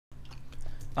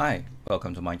Hi,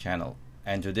 welcome to my channel,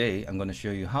 and today I'm going to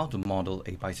show you how to model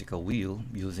a bicycle wheel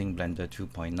using Blender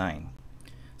 2.9.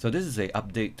 So this is a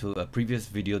update to a previous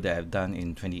video that I've done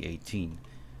in 2018.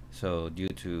 So due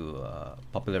to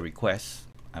popular requests,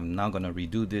 I'm now going to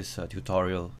redo this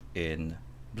tutorial in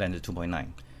Blender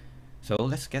 2.9. So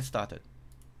let's get started.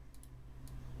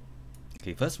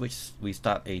 Okay, first we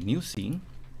start a new scene,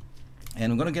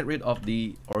 and we're going to get rid of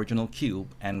the original cube,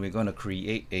 and we're going to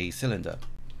create a cylinder.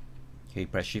 Okay,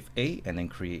 press Shift A and then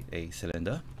create a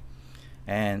cylinder.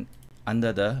 And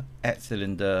under the Add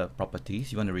Cylinder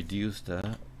properties, you want to reduce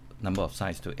the number of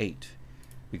sides to 8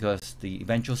 because the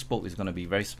eventual spoke is going to be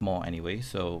very small anyway,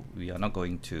 so we are not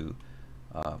going to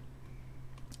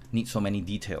need so many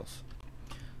details.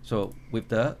 So with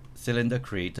the cylinder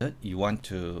created, you want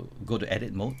to go to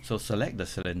Edit mode. So select the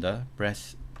cylinder,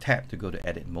 press Tab to go to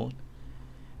Edit mode.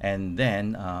 And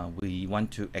then we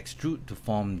want to extrude to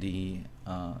form the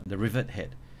rivet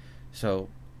head. So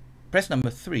press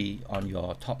number 3 on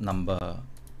your top number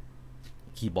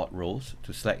keyboard rows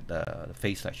to select the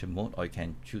face selection mode, or you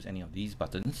can choose any of these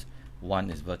buttons.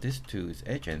 1 is vertex, 2 is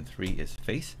edge, and 3 is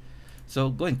face. So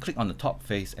go and click on the top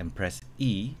face and press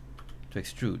E to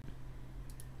extrude.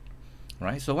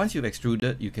 Right, so once you've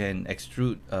extruded, you can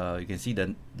extrude, you can see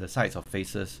the sides of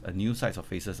faces, new sides of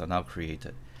faces are now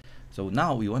created. So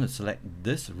now we want to select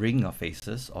this ring of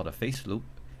faces or the face loop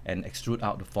and extrude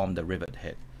out to form the rivet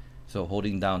head. So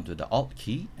holding down to the Alt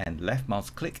key and left mouse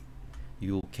click,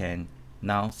 you can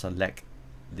now select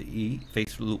the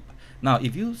face loop. Now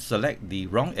if you select the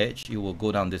wrong edge, you will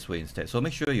go down this way instead. So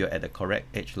make sure you're at the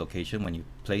correct edge location when you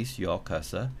place your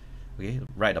cursor. Okay,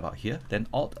 right about here. Then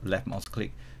Alt left mouse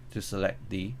click to select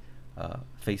the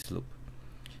face loop.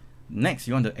 Next,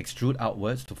 you want to extrude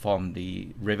outwards to form the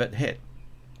rivet head.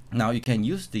 Now you can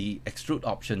use the extrude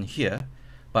option here,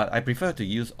 but I prefer to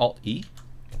use Alt E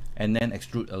and then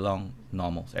extrude along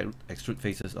normals, extrude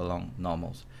faces along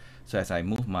normals. So as I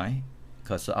move my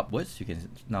cursor upwards, you can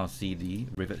now see the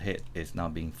rivet head is now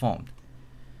being formed.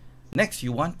 Next,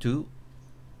 you want to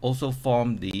also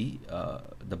form the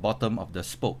bottom of the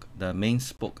spoke, the main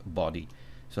spoke body.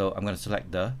 So I'm going to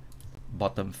select the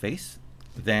bottom face.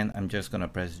 Then I'm just going to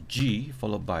press G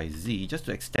followed by Z just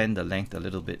to extend the length a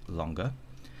little bit longer.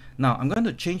 Now I'm going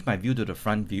to change my view to the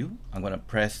front view. I'm going to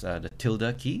press the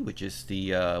tilde key, which is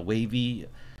the wavy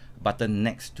button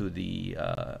next to the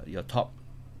your top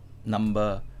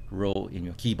number row in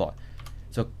your keyboard.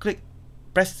 So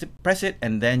press it,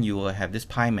 and then you will have this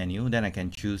pie menu. Then I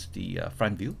can choose the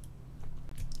front view,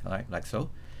 all right, like so.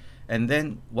 And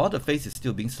then while the face is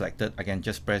still being selected, I can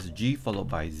just press G followed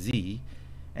by Z,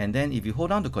 and then if you hold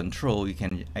down the control, you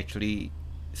can actually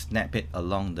snap it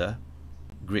along the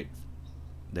grid.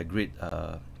 Grid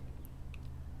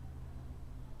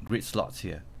slots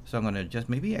here. So I'm going to just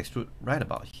maybe extrude right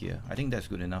about here. I think that's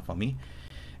good enough for me.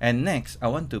 And next, I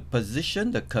want to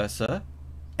position the cursor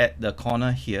at the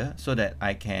corner here so that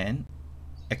I can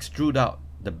extrude out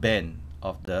the bend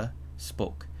of the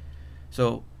spoke.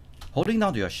 So holding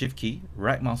down to your Shift key,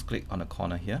 right mouse click on the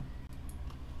corner here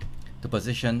to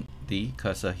position the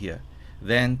cursor here.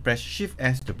 Then press Shift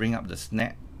S to bring up the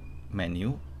snap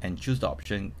menu and choose the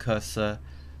option cursor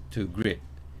to grid.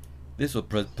 This will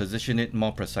position it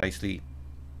more precisely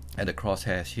at the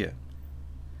crosshairs here.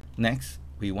 Next,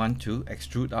 we want to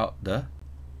extrude out the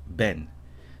bend.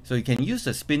 So you can use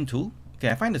the spin tool. Okay,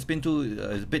 I find the spin tool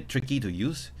is a bit tricky to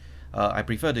use. I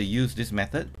prefer to use this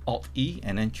method, Alt E,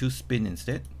 and then choose spin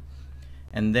instead.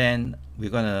 And then we're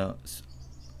gonna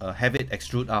have it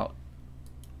extrude out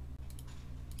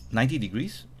 90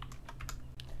 degrees.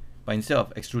 But instead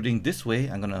of extruding this way,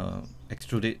 I'm gonna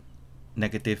extrude it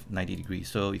negative 90 degrees.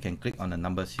 So you can click on the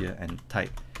numbers here and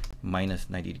type minus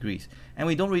 90 degrees. And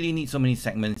we don't really need so many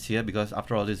segments here because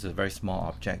after all, this is a very small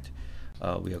object.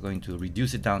 We are going to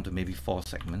reduce it down to maybe 4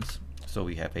 segments. So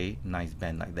we have a nice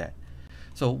bend like that.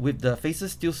 So with the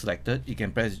faces still selected, you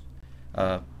can press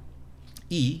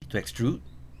E to extrude,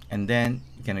 and then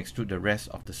you can extrude the rest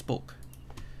of the spoke.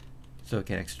 So you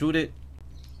can extrude it.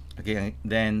 Okay,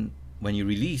 then when you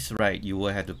release, right, you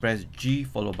will have to press G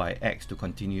followed by X to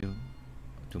continue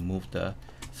to move the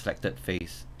selected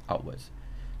face outwards.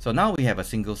 So now we have a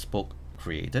single spoke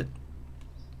created.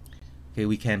 Okay,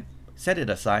 we can set it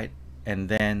aside and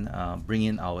then bring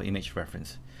in our image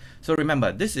reference. So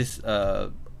remember, this is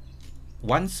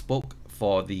one spoke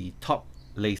for the top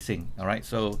lacing. All right,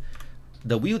 so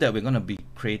the wheel that we're going to be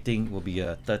creating will be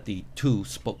a 32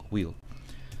 spoke wheel.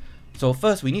 So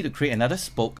first we need to create another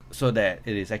spoke so that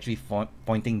it is actually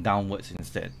pointing downwards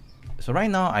instead. So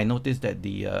right now I noticed that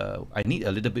I need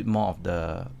a little bit more of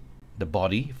the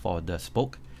body for the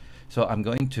spoke. So I'm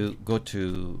going to go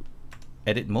to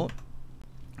edit mode,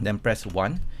 then press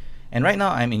 1. And right now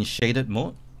I'm in shaded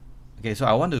mode. Okay, so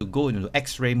I want to go into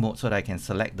X-ray mode so that I can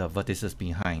select the vertices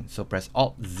behind. So press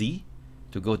Alt-Z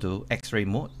to go to X-ray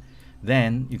mode.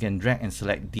 Then you can drag and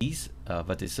select these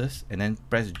vertices, and then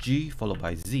press G followed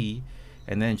by Z,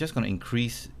 and then just going to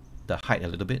increase the height a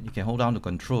little bit. You can hold down the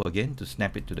Control again to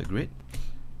snap it to the grid.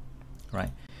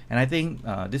 Right, and I think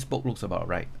this spoke looks about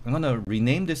right. I'm going to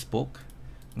rename this spoke.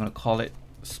 I'm going to call it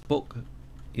spoke.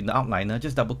 In the outliner,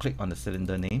 just double click on the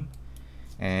cylinder name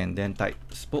and then type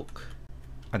spoke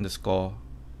underscore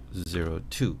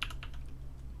 02.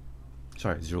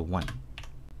 Sorry, 01.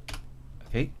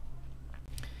 Okay.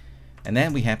 And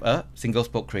then we have a single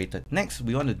spoke created. Next,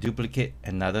 we want to duplicate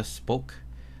another spoke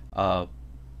so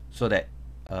that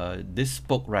this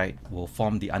spoke right will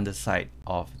form the underside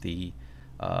of the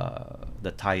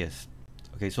tires.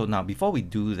 Okay, so now before we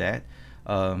do that,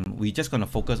 we're just going to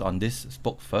focus on this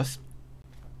spoke first.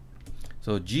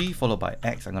 So G followed by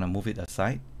X, I'm going to move it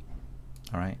aside.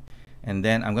 All right. And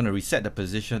then I'm going to reset the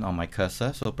position on my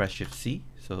cursor. So press Shift C.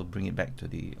 So bring it back to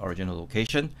the original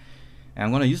location. And I'm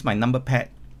going to use my number pad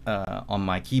on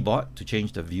my keyboard to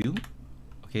change the view.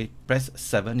 Okay. Press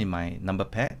 7 in my number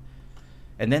pad.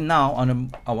 And then now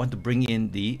I want to bring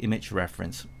in the image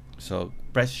reference. So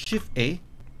press Shift A,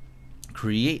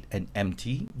 create an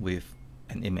empty with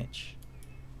an image.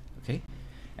 Okay.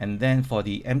 And then for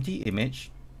the empty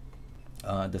image,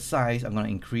 the size, I'm going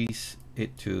to increase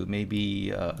it to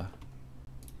maybe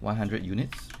 100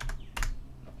 units.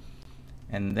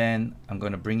 And then I'm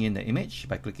going to bring in the image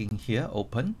by clicking here,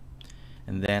 open.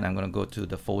 And then I'm going to go to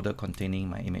the folder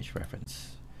containing my image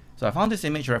reference. So I found this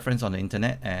image reference on the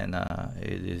internet, and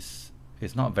it's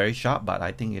not very sharp, but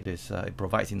I think it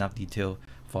provides enough detail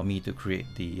for me to create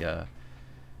the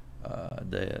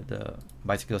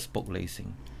bicycle spoke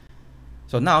lacing.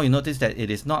 So now you notice that it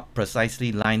is not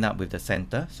precisely lined up with the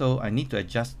center. So I need to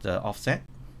adjust the offset.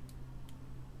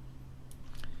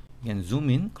 You can zoom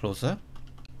in closer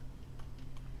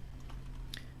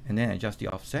and then adjust the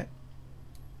offset.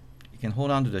 You can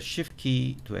hold on to the Shift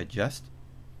key to adjust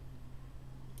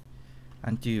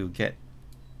until you get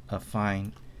a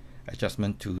fine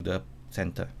adjustment to the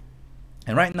center.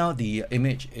 And right now the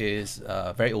image is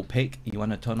very opaque. You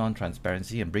want to turn on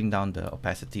transparency and bring down the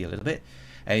opacity a little bit.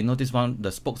 And you notice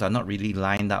the spokes are not really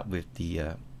lined up with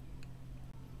the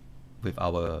with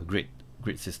our grid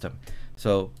system.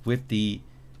 So with the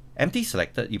empty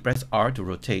selected, you press R to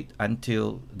rotate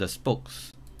until the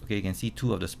spokes. Okay, you can see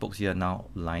 2 of the spokes here now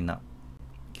line up.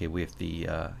 Okay, with the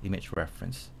image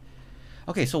reference.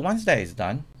 Okay, so once that is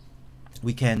done,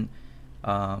 we can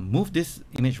move this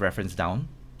image reference down.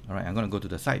 All right, I'm going to go to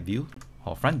the side view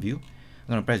or front view.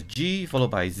 I'm going to press G followed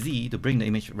by Z to bring the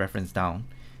image reference down.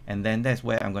 And then that's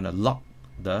where I'm going to lock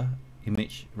the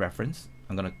image reference.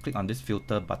 I'm going to click on this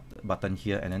filter button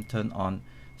here and then turn on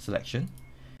selection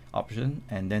option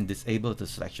and then disable the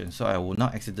selection, so I will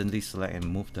not accidentally select and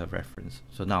move the reference.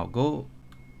 So now go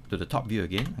to the top view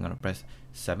again. I'm going to press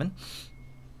 7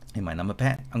 in my number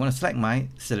pad. I'm going to select my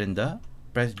cylinder,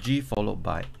 press G followed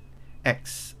by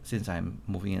X since I'm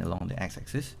moving it along the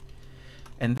X-axis,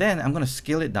 and then I'm going to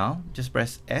scale it down. Just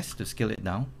press S to scale it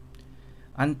down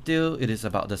until it is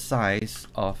about the size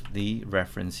of the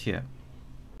reference here.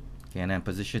 Okay, and then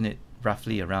position it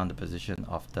roughly around the position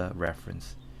of the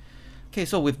reference. Okay,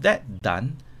 so with that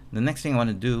done, the next thing I want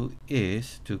to do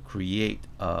is to create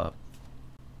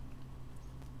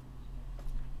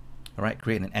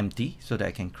create an empty so that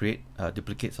I can create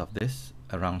duplicates of this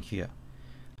around here.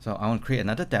 So I want to create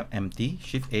another tab empty,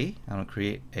 Shift A. I want to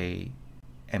create a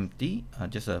empty,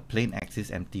 just a plain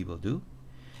axis empty will do.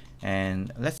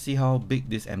 And let's see how big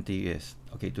this empty is.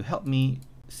 Okay, to help me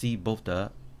see both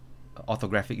the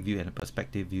orthographic view and the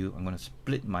perspective view, I'm going to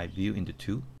split my view into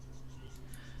 2.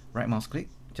 Right mouse click,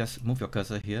 just move your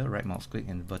cursor here, right mouse click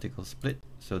and vertical split.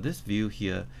 So this view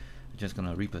here, I'm just going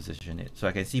to reposition it so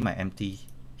I can see my empty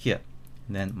here,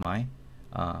 and then my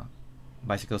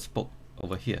bicycle spoke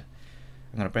over here.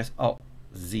 I'm going to press Alt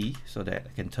Z so that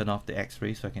I can turn off the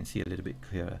X-ray so I can see a little bit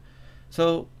clearer.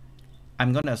 So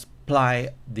I'm going to apply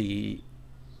the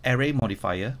array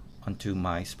modifier onto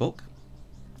my spoke.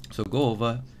 So go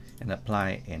over and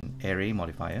apply an array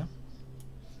modifier,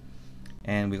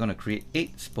 and we're going to create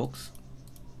 8 spokes.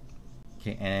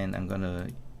 Okay, and I'm going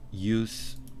to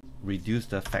reduce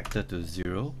the factor to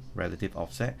 0 relative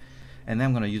offset, and then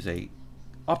I'm going to use a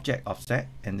object offset,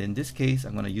 and in this case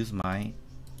I'm going to use my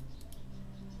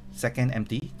second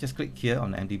empty. Just click here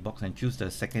on the empty box and choose the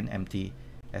second empty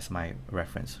as my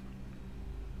reference.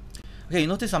 Okay,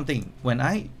 notice something. When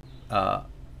I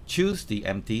choose the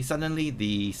empty, suddenly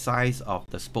the size of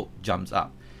the spoke jumps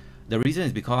up. The reason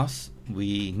is because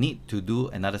we need to do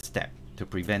another step to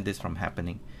prevent this from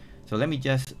happening. So let me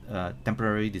just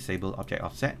temporarily disable object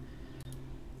offset.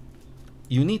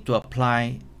 You need to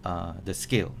apply the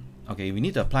scale. Okay, we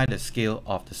need to apply the scale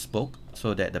of the spoke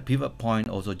so that the pivot point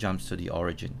also jumps to the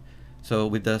origin. So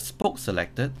with the spoke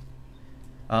selected,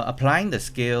 applying the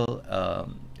scale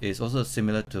is also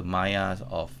similar to Maya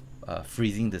of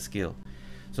freezing the scale.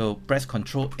 So press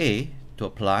Ctrl A to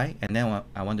apply, and then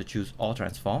I want to choose all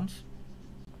transforms.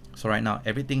 So right now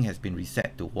everything has been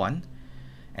reset to 1,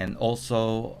 and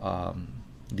also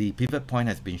the pivot point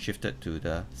has been shifted to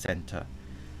the center.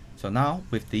 So now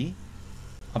with the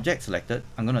object selected,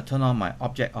 I'm going to turn on my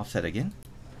object offset again,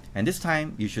 and this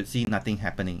time you should see nothing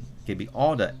happening. Okay,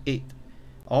 all the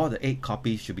eight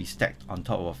copies should be stacked on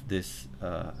top of this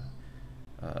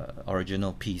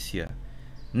original piece here.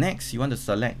 Next, you want to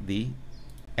select the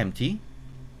empty,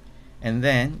 and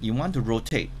then you want to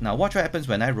rotate. Now watch what happens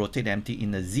when I rotate empty in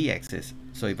the z-axis.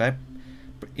 So if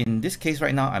in this case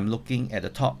right now, I'm looking at the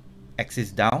top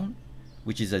axis down,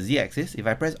 which is the z-axis. If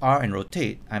I press R and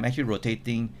rotate, I'm actually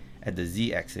rotating at the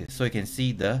z-axis. So you can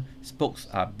see the spokes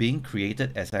are being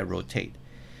created as I rotate.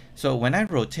 So when I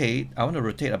rotate, I want to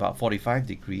rotate about 45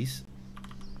 degrees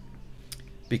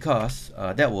because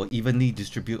that will evenly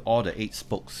distribute all the 8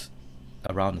 spokes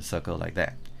around the circle like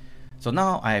that. So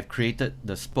now I have created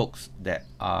the spokes that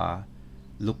are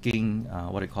looking,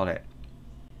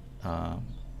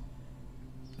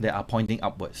 they are pointing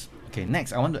upwards. Okay,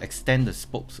 next I want to extend the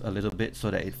spokes a little bit so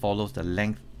that it follows the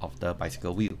length of the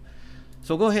bicycle wheel.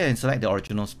 So go ahead and select the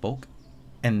original spoke,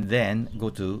 and then go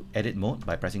to edit mode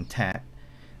by pressing tab,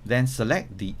 then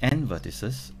select the end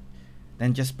vertices,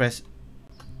 then just press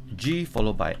G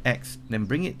followed by X, then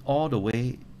bring it all the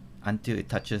way until it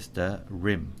touches the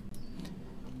rim.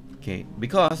 Okay,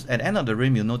 because at the end of the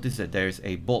rim you'll notice that there is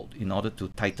a bolt in order to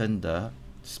tighten the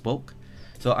spoke.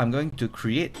 So I'm going to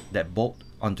create that bolt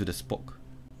onto the spoke.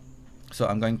 So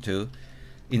I'm going to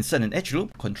insert an edge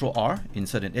loop, Ctrl R,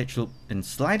 insert an edge loop, and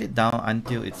slide it down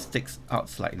until it sticks out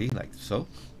slightly like so.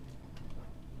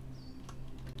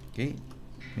 Okay,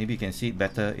 maybe you can see it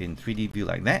better in 3D view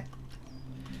like that.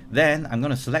 Then I'm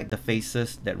going to select the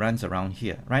faces that runs around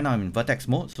here. Right now I'm in vertex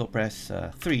mode, so press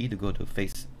 3 to go to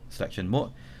face selection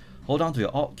mode. Hold on to your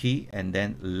Alt key and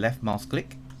then left mouse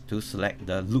click to select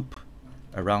the loop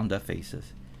around the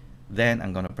faces. Then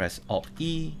I'm going to press Alt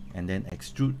E and then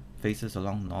extrude faces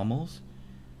along normals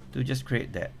to just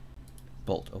create that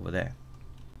bolt over there.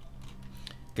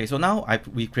 Okay, so now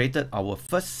we created our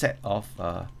first set of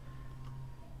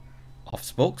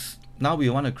spokes. Now we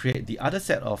want to create the other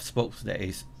set of spokes that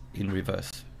is in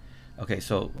reverse. Okay,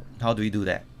 so how do we do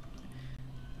that?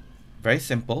 Very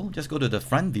simple. Just go to the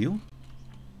front view,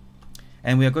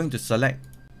 and we are going to select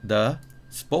the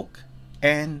spoke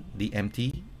and the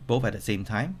empty both at the same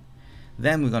time.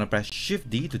 Then we're going to press Shift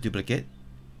D to duplicate,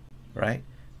 right?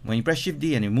 When you press Shift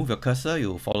D and you move your cursor, you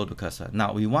will follow the cursor.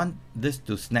 Now we want this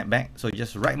to snap back, so you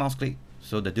just right mouse click,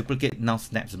 so the duplicate now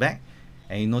snaps back.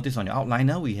 And you notice on your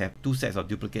outliner we have 2 sets of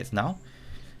duplicates now.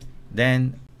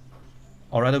 Then,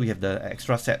 or rather we have the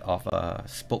extra set of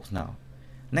spokes now.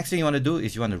 Next thing you want to do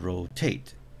is you want to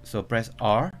rotate. So press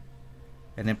R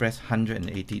and then press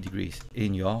 180 degrees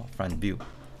in your front view.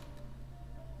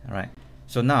 Alright,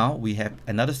 so now we have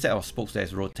another set of spokes that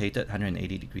is rotated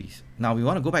 180 degrees. Now we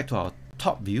want to go back to our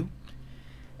top view,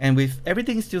 and with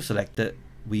everything still selected,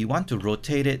 we want to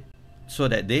rotate it so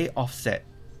that they offset,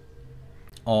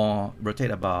 or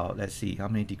rotate about, let's see how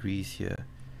many degrees here,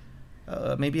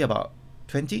 maybe about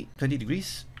 20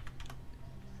 degrees.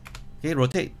 Okay,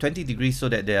 rotate 20 degrees so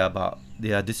that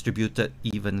they are distributed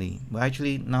evenly. But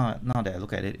actually now that I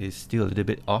look at it, it's still a little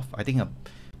bit off. I think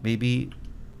maybe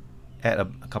add a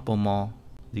couple more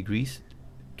degrees,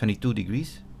 22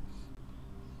 degrees.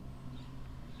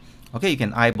 Okay, you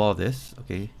can eyeball this.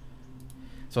 Okay,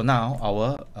 so now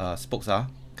our spokes are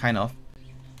kind of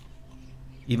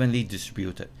evenly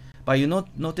distributed, but you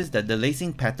notice that the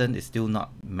lacing pattern is still not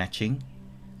matching.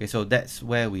 Okay, so that's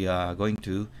where we are going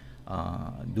to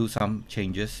do some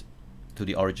changes to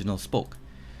the original spoke.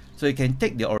 So you can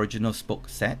take the original spoke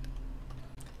set,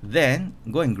 then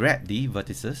go and grab the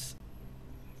vertices,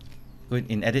 go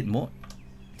in edit mode,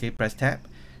 okay, press tab,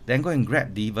 then go and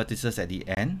grab the vertices at the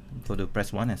end, go to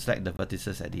press 1 and select the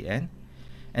vertices at the end,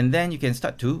 and then you can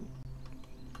start to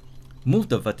move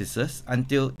the vertices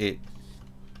until it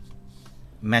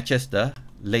matches the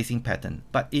lacing pattern.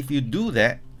 But if you do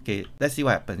that, okay, let's see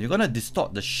what happens. You're going to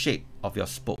distort the shape of your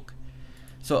spoke.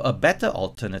 So a better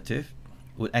alternative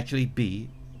would actually be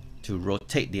to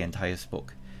rotate the entire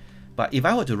spoke. But if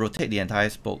I were to rotate the entire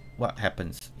spoke, what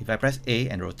happens? If I press A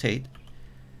and rotate,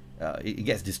 it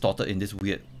gets distorted in this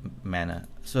weird manner.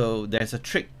 So there's a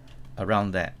trick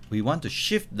around that. We want to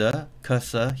shift the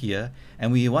cursor here,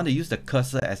 and we want to use the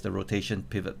cursor as the rotation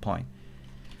pivot point.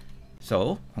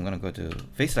 So I'm going to go to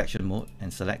face selection mode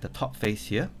and select the top face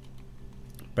here.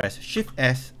 Press Shift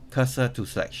S, cursor to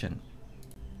selection.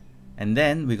 And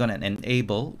then we're going to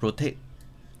enable rotate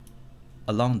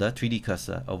along the 3D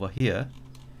cursor over here.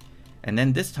 And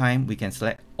then this time we can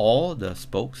select all the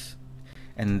spokes,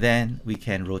 and then we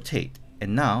can rotate.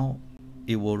 And now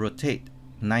it will rotate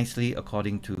nicely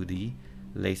according to the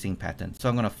lacing pattern. So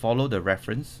I'm going to follow the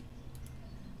reference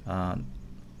of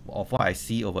what I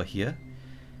see over here.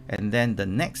 And then the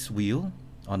next wheel,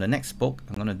 on the next spoke,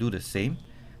 I'm going to do the same.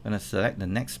 I'm going to select the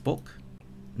next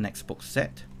spoke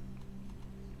set.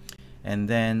 And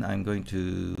then I'm going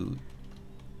to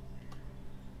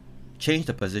change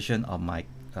the position of my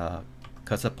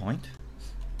cursor point.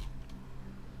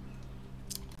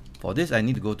 For this, I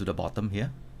need to go to the bottom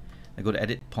here. I go to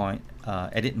edit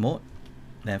mode,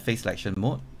 then face selection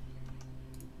mode.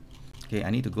 Okay, I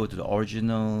need to go to the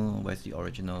original, where's the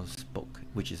original spoke,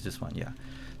 which is this one, yeah.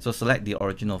 So select the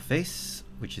original face,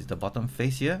 which is the bottom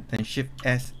face here, then Shift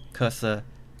S, cursor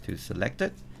to select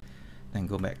it, then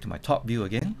go back to my top view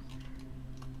again.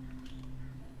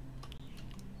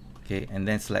 Okay, and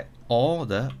then select all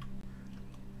the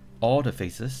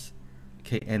faces.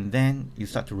 Okay, and then you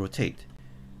start to rotate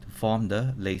to form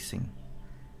the lacing.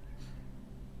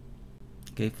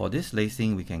 Okay, for this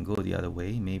lacing we can go the other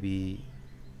way, maybe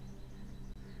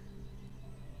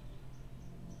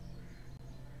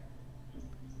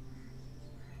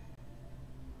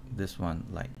this one,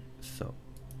 like so.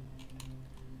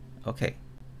 Okay,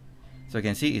 so you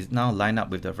can see it's now lined up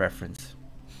with the reference.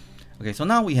 Okay, so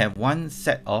now we have one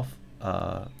set of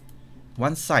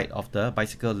one side of the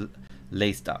bicycle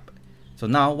laced up. So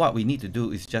now what we need to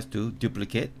do is just to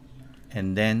duplicate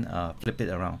and then flip it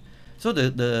around. So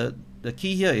the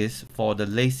key here is, for the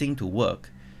lacing to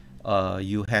work,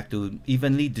 you have to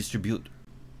evenly distribute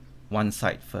one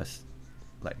side first,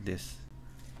 like this.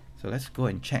 So let's go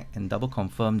and check and double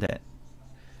confirm that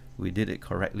we did it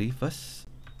correctly first.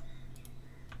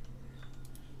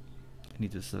 I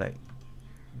need to select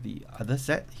the other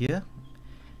set here.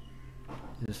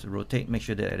 Just rotate, make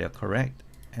sure that they're correct,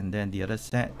 and then the other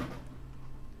set.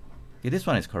 Okay, this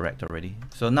one is correct already.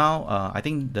 So now I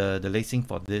think the lacing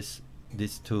for these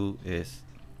two is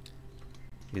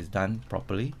done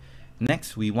properly.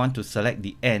 Next, we want to select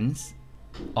the ends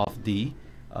of the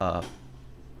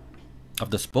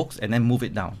spokes and then move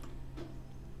it down.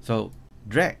 So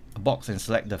drag a box and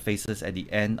select the faces at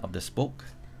the end of the spoke,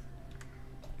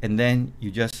 and then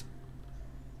you just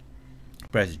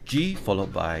press G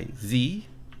followed by Z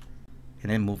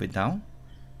and then move it down.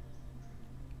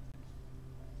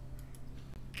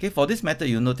 Okay, for this method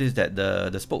you'll notice that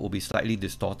the spoke will be slightly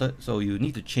distorted, so you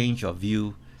need to change your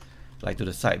view like to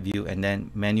the side view and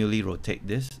then manually rotate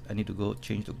this. I need to go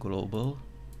change to global.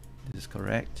 This is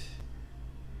correct.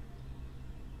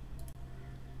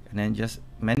 And then just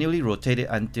manually rotate it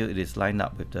until it is lined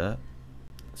up with the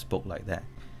spoke like that.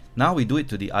 Now we do it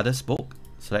to the other spoke.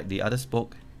 Select the other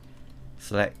spoke,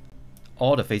 select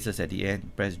all the faces at the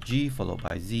end, press G followed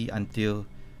by Z until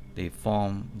they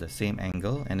form the same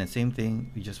angle, and the same thing,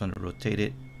 we just want to rotate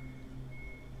it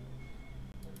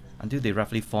until they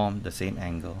roughly form the same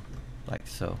angle, like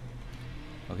so.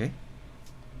 Okay,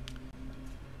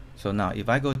 so now if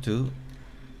I go to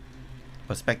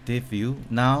perspective view,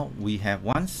 now we have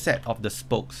one set of the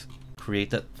spokes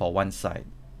created for one side.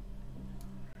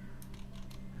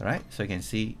 Alright, so you can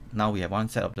see now we have one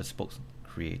set of the spokes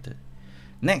created.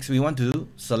 Next, we want to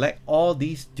select all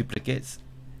these duplicates.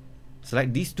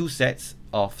 Select these two sets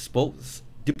of spokes,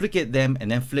 duplicate them, and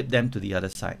then flip them to the other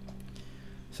side.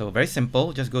 So very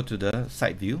simple, just go to the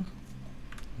side view.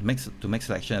 To make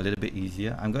selection a little bit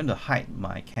easier, I'm going to hide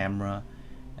my camera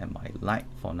and my light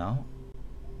for now,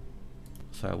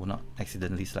 so I will not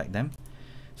accidentally select them.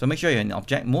 So make sure you're in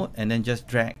object mode and then just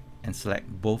drag and select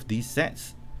both these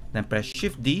sets. Then press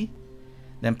Shift D,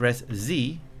 then press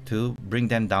Z to bring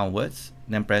them downwards,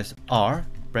 then press R,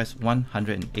 press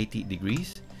 180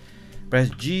 degrees, press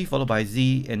G followed by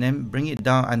Z, and then bring it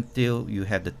down until you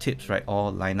have the tips right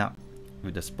all line up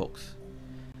with the spokes.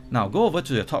 Now go over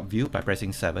to your top view by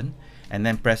pressing 7 and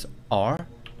then press R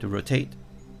to rotate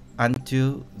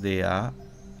until they are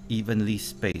evenly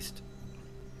spaced.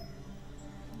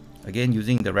 Again,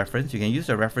 using the reference, you can use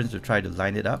the reference to try to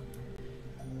line it up.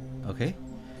 Okay,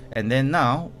 and then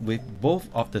now with both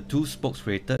of the two spokes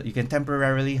created, you can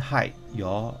temporarily hide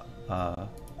your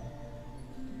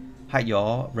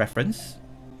reference,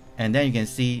 and then you can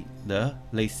see the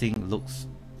lacing looks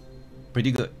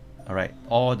pretty good. All right,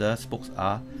 all the spokes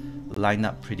are lined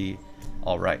up pretty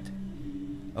all right.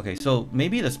 Okay, so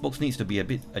maybe the spokes needs to be a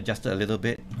bit adjusted a little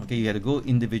bit. Okay, you have to go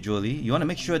individually. You want to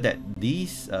make sure that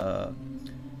these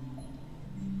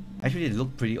actually they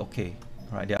look pretty okay.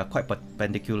 All right, they are quite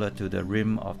perpendicular to the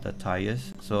rim of the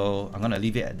tires, so I'm gonna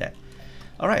leave it at that.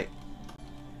 All right.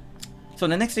 So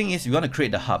the next thing is you want to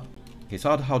create the hub. Okay,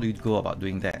 so how do you go about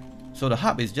doing that? So the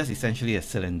hub is just essentially a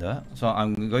cylinder. So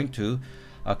I'm going to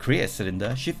create a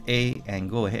cylinder, Shift A,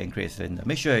 and go ahead and create a cylinder.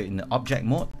 Make sure you're in the object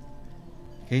mode.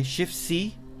 Okay, Shift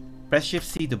C, press Shift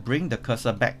C to bring the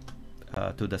cursor back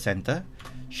to the center.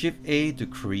 Shift A to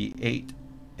create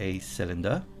a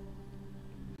cylinder.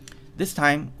 This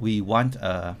time we want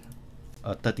a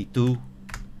 32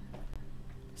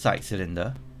 side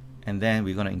cylinder, and then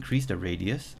we're going to increase the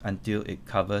radius until it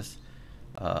covers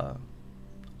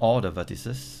all the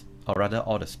vertices, or rather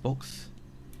all the spokes.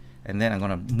 And then I'm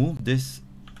going to move this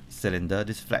cylinder,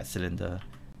 this flat cylinder,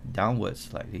 downwards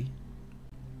slightly.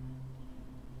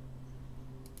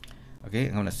 Okay,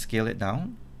 I'm going to scale it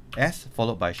down, S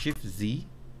followed by Shift Z.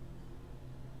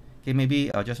 Okay,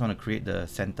 maybe I just want to create the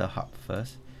center hub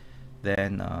first.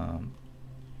 Then I'm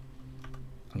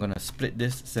going to split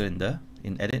this cylinder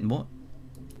in edit mode.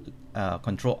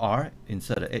 Control R,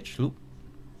 insert the edge loop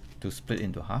to split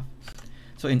into half.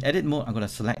 So in edit mode, I'm going to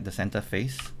select the center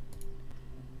face.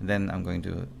 And then I'm going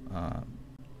to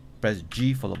press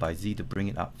G followed by Z to bring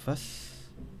it up first.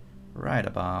 Right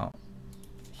about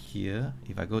here.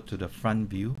 If I go to the front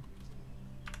view,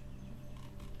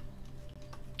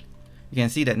 you can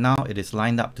see that now it is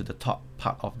lined up to the top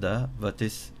part of the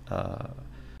vertex,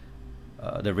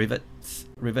 the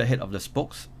rivet head of the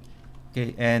spokes.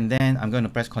 Okay, and then I'm going to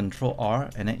press Control R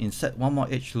and then insert one more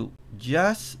edge loop.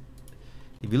 Just,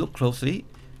 if you look closely,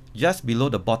 just below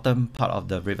the bottom part of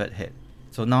the rivet head.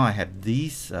 So now I have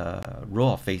these row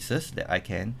of faces that I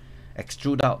can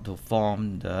extrude out to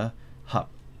form the hub.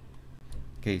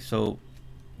 Okay, so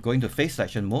going to face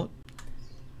selection mode,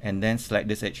 and then select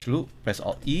this edge loop, press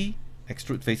Alt E,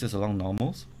 extrude faces along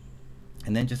normals,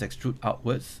 and then just extrude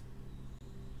outwards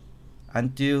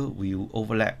until we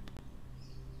overlap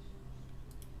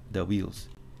the wheels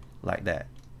like that.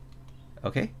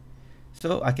 Okay,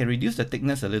 so I can reduce the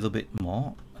thickness a little bit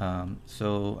more.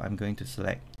 So I'm going to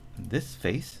select this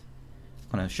face.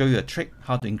 I'm going to show you a trick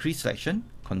how to increase selection.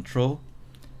 Control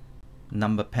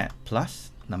number pad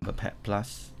plus, number pad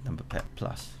plus, number pad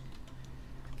plus.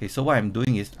 Okay, so what I'm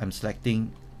doing is I'm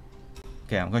selecting.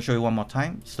 Okay, I'm going to show you one more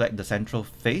time. Select the central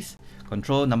face.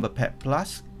 Control number pad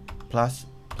plus, plus,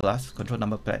 plus. Control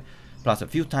number pad plus a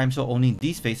few times, so only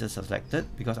these faces are selected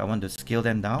because I want to scale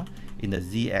them down in the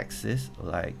Z-axis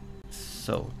like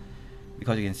so.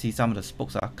 Because you can see some of the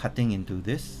spokes are cutting into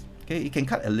this. Okay, it can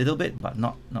cut a little bit, but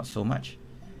not so much.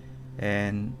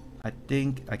 And I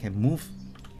think I can move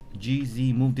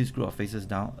GZ, move this group of faces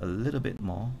down a little bit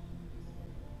more.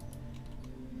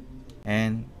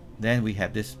 And then we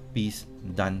have this piece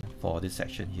done for this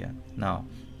section here. Now,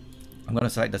 I'm going to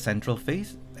select the central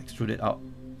face, extrude it out,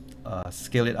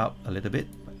 scale it up a little bit,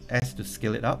 S to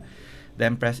scale it up,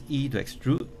 then press E to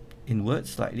extrude inward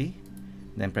slightly,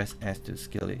 then press S to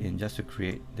scale it in just to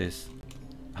create this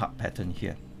hub pattern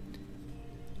here.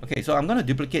 Okay, so I'm going to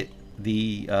duplicate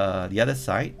the other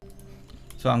side.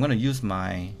 So I'm going to use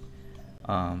my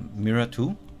mirror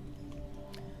tool.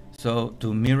 So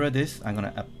to mirror this, I'm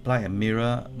going to apply a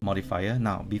mirror modifier.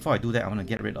 Now, before I do that, I want to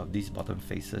get rid of these bottom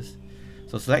faces.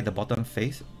 So select the bottom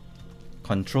face,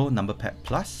 Control number pad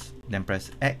plus, then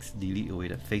press X, delete away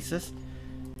the faces.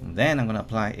 And then I'm going to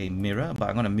apply a mirror, but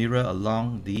I'm going to mirror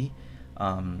along the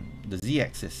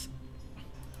Z-axis.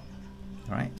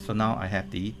 All right, so now I have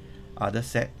the other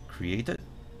set created.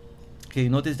 Okay, you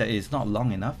notice that it's not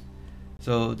long enough,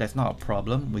 so that's not a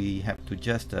problem. We have to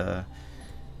just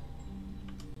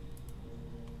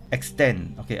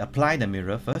extend. Okay, apply the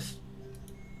mirror first.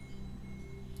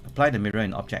 Apply the mirror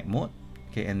in object mode.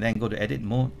 Okay, and then go to edit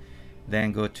mode.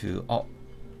 Then go to Alt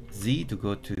Z to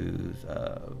go to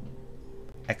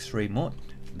X-ray mode.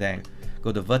 Then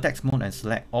go to vertex mode and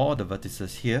select all the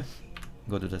vertices here.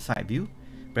 Go to the side view.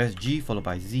 Press G followed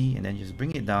by Z, and then just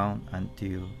bring it down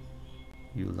until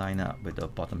you line up with the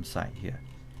bottom side here.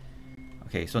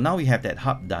 Okay, so now we have that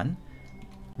hub done.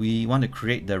 We want to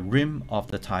create the rim of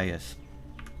the tires.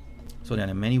 So there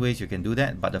are many ways you can do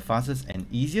that, but the fastest and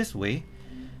easiest way,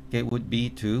 okay, would be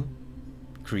to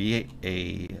create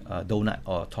a donut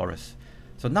or a torus.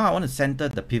 So now I want to center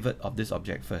the pivot of this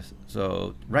object first.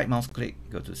 So right mouse click,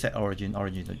 go to set origin,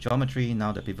 origin to geometry.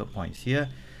 Now the pivot point is here.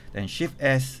 Then Shift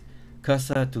S,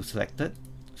 cursor to selected.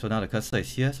 So now the cursor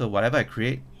is here. So whatever I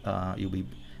create, it will be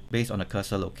based on the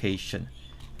cursor location.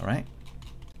 All right.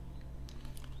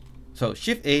 So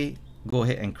Shift A, go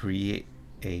ahead and create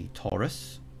a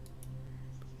torus.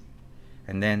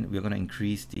 And then we're going to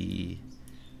increase the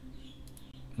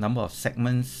number of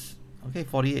segments. Okay,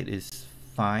 48 is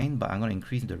fine, but I'm going to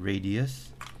increase the radius,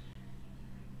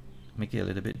 make it a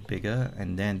little bit bigger,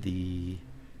 and then the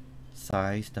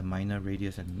size, the minor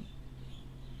radius, and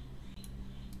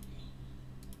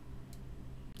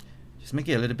just make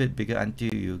it a little bit bigger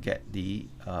until you get the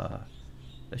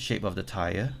shape of the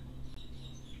tire.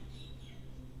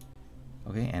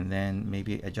 Okay, and then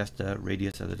maybe adjust the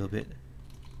radius a little bit.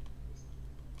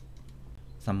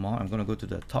 Some more. I'm going to go to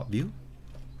the top view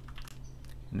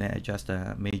and then adjust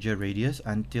the major radius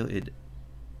until it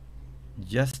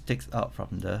just sticks out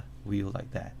from the wheel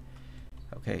like that.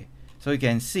 Okay, so you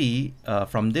can see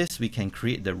from this we can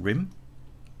create the rim.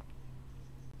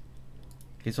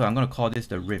 Okay, so I'm going to call this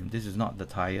the rim. This is not the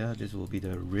tire. This will be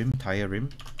the rim, tire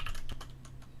rim.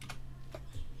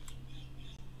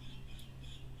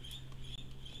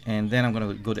 And then I'm going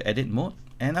to go to edit mode,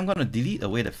 and I'm going to delete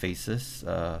away the faces,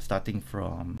 starting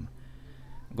from,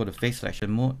 go to face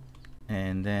selection mode,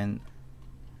 and then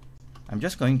I'm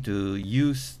just going to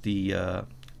use the I'm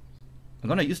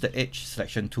going to use the edge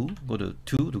selection tool. Go to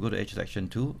 2 to go to edge selection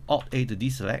tool, Alt A to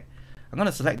deselect. I'm going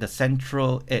to select the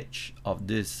central edge of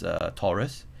this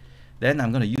torus. Then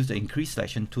I'm going to use the increase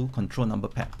selection tool, Control number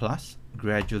pad plus,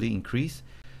 gradually increase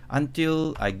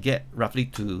until I get roughly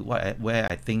to where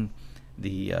I think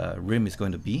the rim is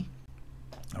going to be.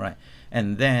 All right,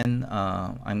 and then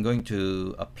I'm going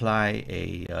to apply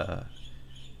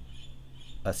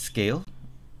a scale.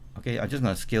 Okay, I'm just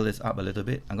going to scale this up a little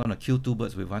bit. I'm going to kill two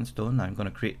birds with one stone. I'm going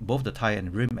to create both the tire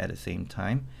and rim at the same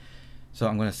time. So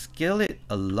I'm going to scale it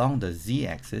along the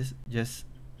z-axis. Just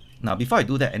now, before I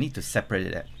do that, I need to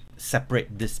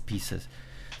separate these pieces.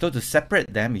 So to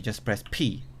separate them, you just press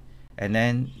P, and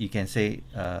then you can say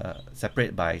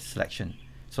separate by selection.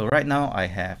 So right now I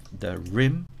have the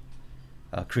rim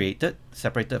created,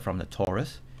 separated from the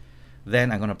torus. Then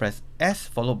I'm going to press S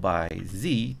followed by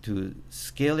Z to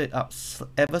scale it up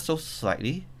ever so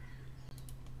slightly.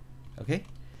 Okay,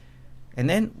 and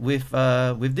then with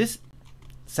this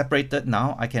separated,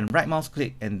 now I can right mouse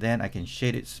click and then I can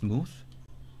shade it smooth.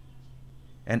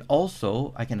 And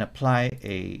also I can apply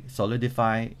a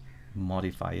solidify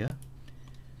modifier.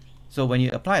 So when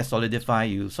you apply a solidify,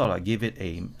 you sort of give it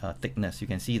a thickness. You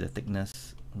can see the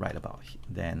thickness right about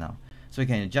there now. So you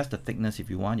can adjust the thickness if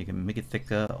you want. You can make it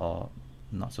thicker or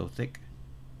not so thick.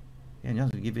 And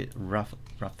just give it rough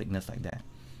thickness like that.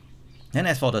 And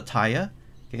as for the tire,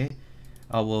 okay,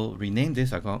 I will rename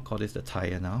this. I'm going to call this the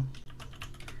tire now.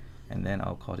 And then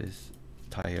I'll call this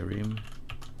tire rim.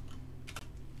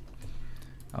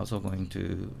 Also going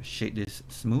to shade this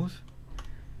smooth.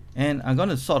 And I'm going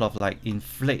to sort of like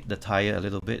inflate the tire a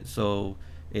little bit so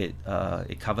it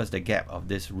covers the gap of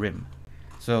this rim.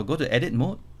 So go to edit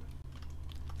mode.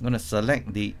 I'm going to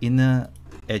select the inner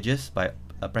edges by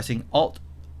pressing Alt,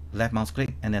 left mouse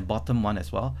click, and then bottom one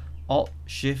as well. Alt,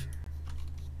 Shift,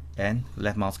 and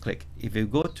left mouse click. If you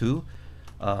go to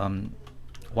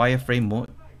wireframe mode,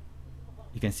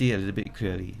 you can see it a little bit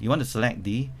clearly. You want to select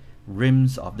the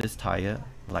rims of this tire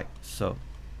like so.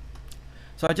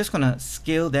 So I'm just going to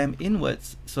scale them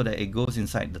inwards so that it goes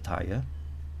inside the tire.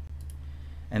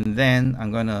 And then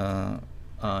I'm going to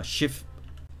Shift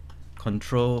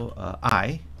Control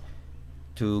I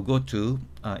to go to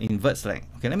invert select.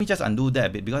 Okay, let me just undo that a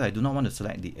bit because I do not want to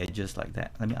select the edges like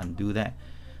that. Let me undo that.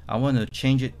 I want to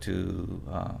change it to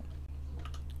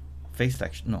face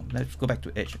selection. No, let's go back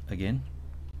to edge again.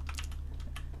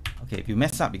 Okay, if you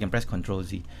mess up, you can press Control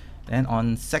Z. And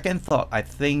on second thought, I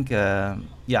think,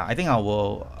 yeah, I think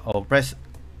I'll press,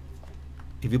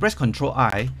 if you press Control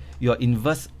I, you're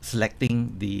inverse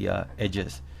selecting the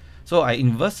edges. So I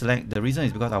inverse select, the reason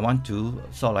is because I want to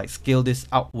sort of like scale this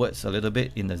outwards a little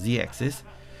bit in the Z-axis.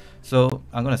 So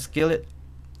I'm going to scale it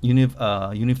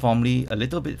uniformly a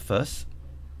little bit first.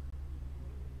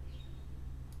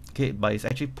 Okay, but it's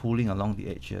actually pulling along the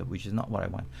edge here, which is not what I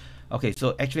want. Okay,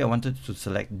 so actually I wanted to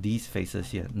select these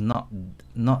faces here, not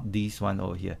these one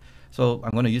over here. So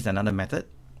I'm going to use another method.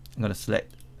 I'm going to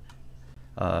select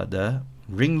the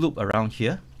ring loop around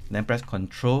here, then press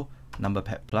Control number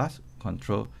pad plus,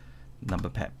 Control number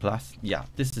pad plus. Yeah,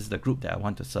 this is the group that I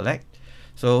want to select.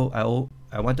 So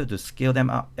I wanted to scale them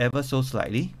up ever so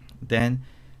slightly, then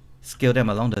scale them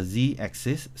along the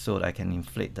Z-axis so that I can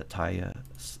inflate the tire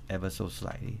ever so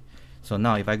slightly. So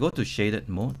now if I go to shaded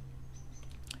mode,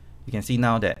 you can see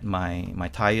now that my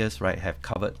tires, right, have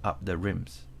covered up the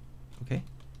rims. Okay,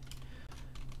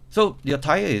 so your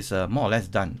tire is more or less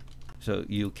done. So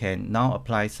you can now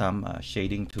apply some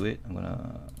shading to it. I'm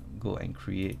gonna go and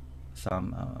create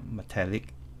some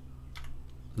metallic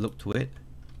look to it.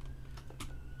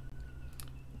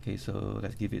 Okay, so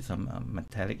let's give it some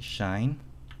metallic shine.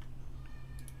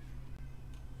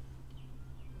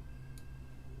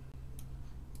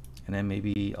 And then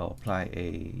maybe I'll apply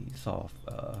a sort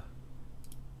of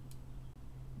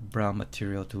brown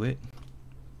material to it.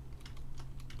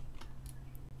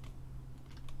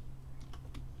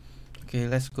 Okay,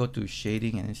 let's go to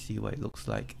shading and see what it looks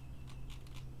like.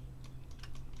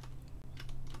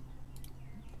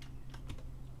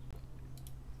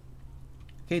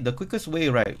 Okay, the quickest way,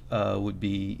 right, would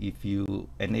be if you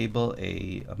enable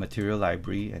a material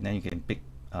library, and then you can pick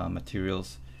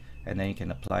materials, and then you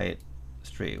can apply it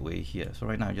straight away here. So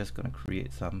right now I'm just going to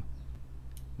create some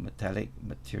metallic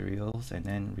materials and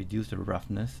then reduce the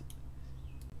roughness.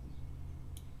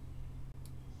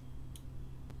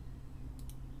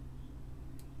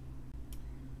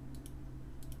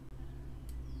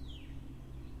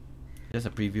 Just a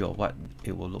preview of what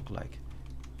it will look like.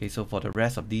 Okay, so for the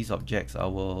rest of these objects, I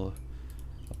will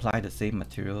apply the same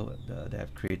material that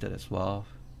I've created as well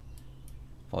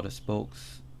for the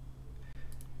spokes.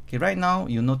 Okay, right now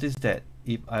you notice that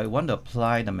if I want to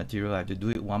apply the material, I have to do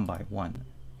it one by one,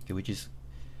 okay, which is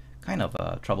kind of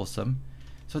troublesome.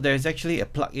 So there is actually a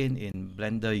plugin in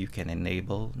Blender you can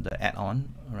enable, the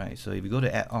add-on. Right, so if you go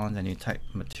to add-ons and you type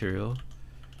material,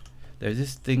 there's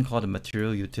this thing called the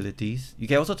material utilities. You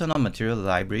can also turn on material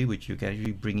library, which you can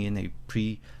actually bring in a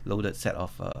pre-loaded set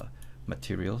of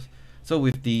materials. So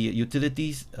with the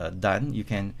utilities done, you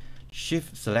can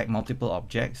shift select multiple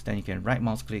objects, then you can right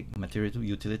mouse click material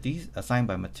utilities, assign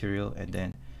by material, and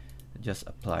then just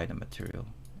apply the material.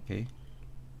 Okay.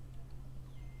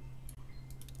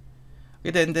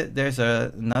 Okay, then there's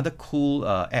another cool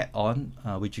add-on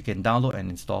which you can download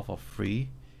and install for free.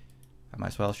 I might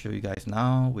as well show you guys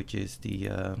now, which is the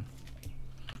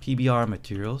PBR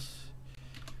materials.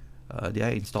 Did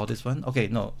I install this one? Okay,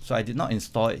 no, so I did not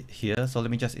install it here, so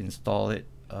let me just install it.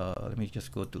 Let me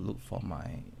just go to look for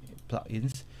my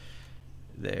plugins.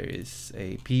 There is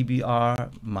a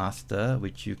PBR master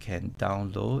which you can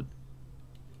download.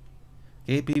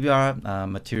 Okay, PBR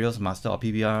materials master or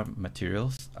PBR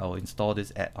materials. I will install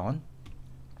this add-on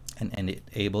and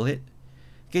enable it.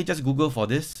 Okay, just Google for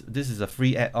this. This is a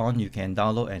free add-on you can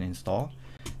download and install,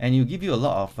 and you give you a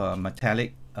lot of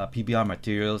metallic PBR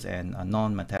materials and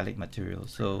non-metallic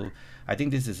materials. So I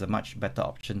think this is a much better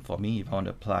option for me if I want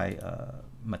to apply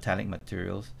metallic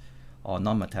materials or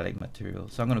non-metallic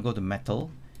materials. So I'm going to go to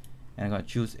metal, and I'm going to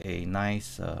choose a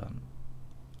nice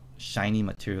shiny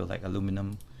material like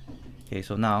aluminum. Okay,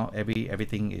 so now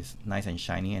everything is nice and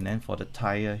shiny. And then for the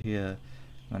tire here,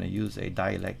 I'm going to use a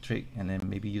dielectric, and then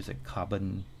maybe use a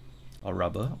carbon or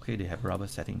rubber. Okay, they have rubber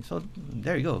settings. So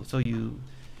there you go. So you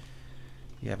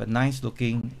have a nice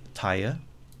looking tire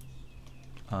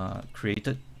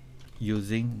created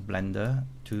using Blender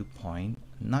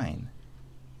 2.9.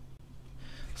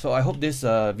 So I hope this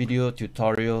video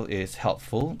tutorial is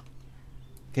helpful.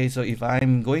 Okay, so if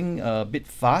I'm going a bit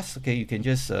fast, okay, you can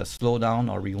just slow down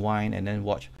or rewind and then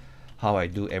watch how I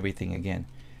do everything again.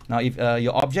 Now if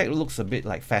your object looks a bit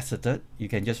like faceted, you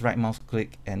can just right mouse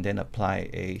click and then apply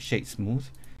a shade smooth,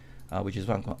 which is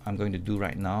what I'm going to do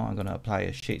right now. I'm going to apply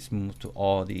a shade smooth to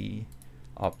all the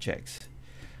objects,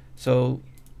 so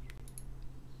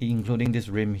including this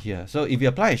rim here. So if you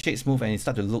apply a shade smooth and it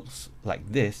starts to look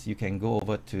like this, you can go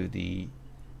over to the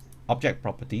object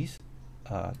properties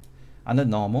under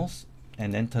normals,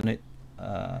 and then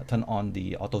turn on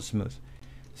the auto smooth.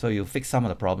 So you fix some of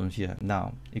the problems here.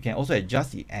 Now you can also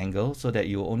adjust the angle so that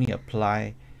you only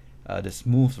apply the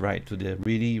smooth right to the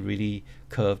really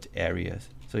curved areas,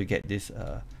 so you get this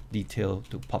detail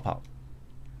to pop out.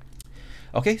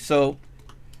 Okay, so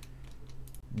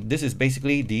this is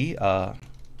basically the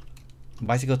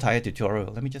bicycle tire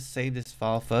tutorial. Let me just save this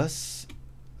file first.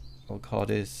 We'll call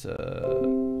this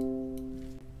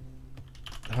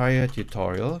tire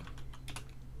tutorial,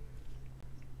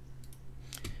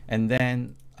 and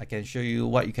then I can show you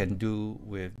what you can do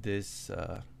with this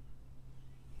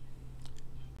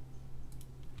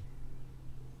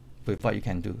with what you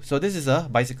can do. So this is a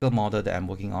bicycle model that I'm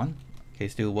working on. Okay,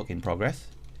 still work in progress.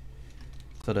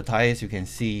 So the tires you can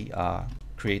see are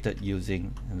created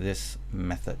using this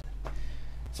method.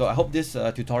 So I hope this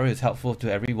tutorial is helpful to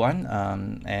everyone,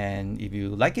 and if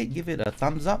you like it, give it a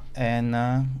thumbs up, and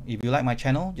if you like my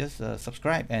channel, just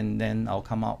subscribe, and then I'll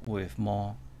come out with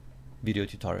more video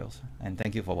tutorials. And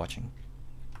thank you for watching.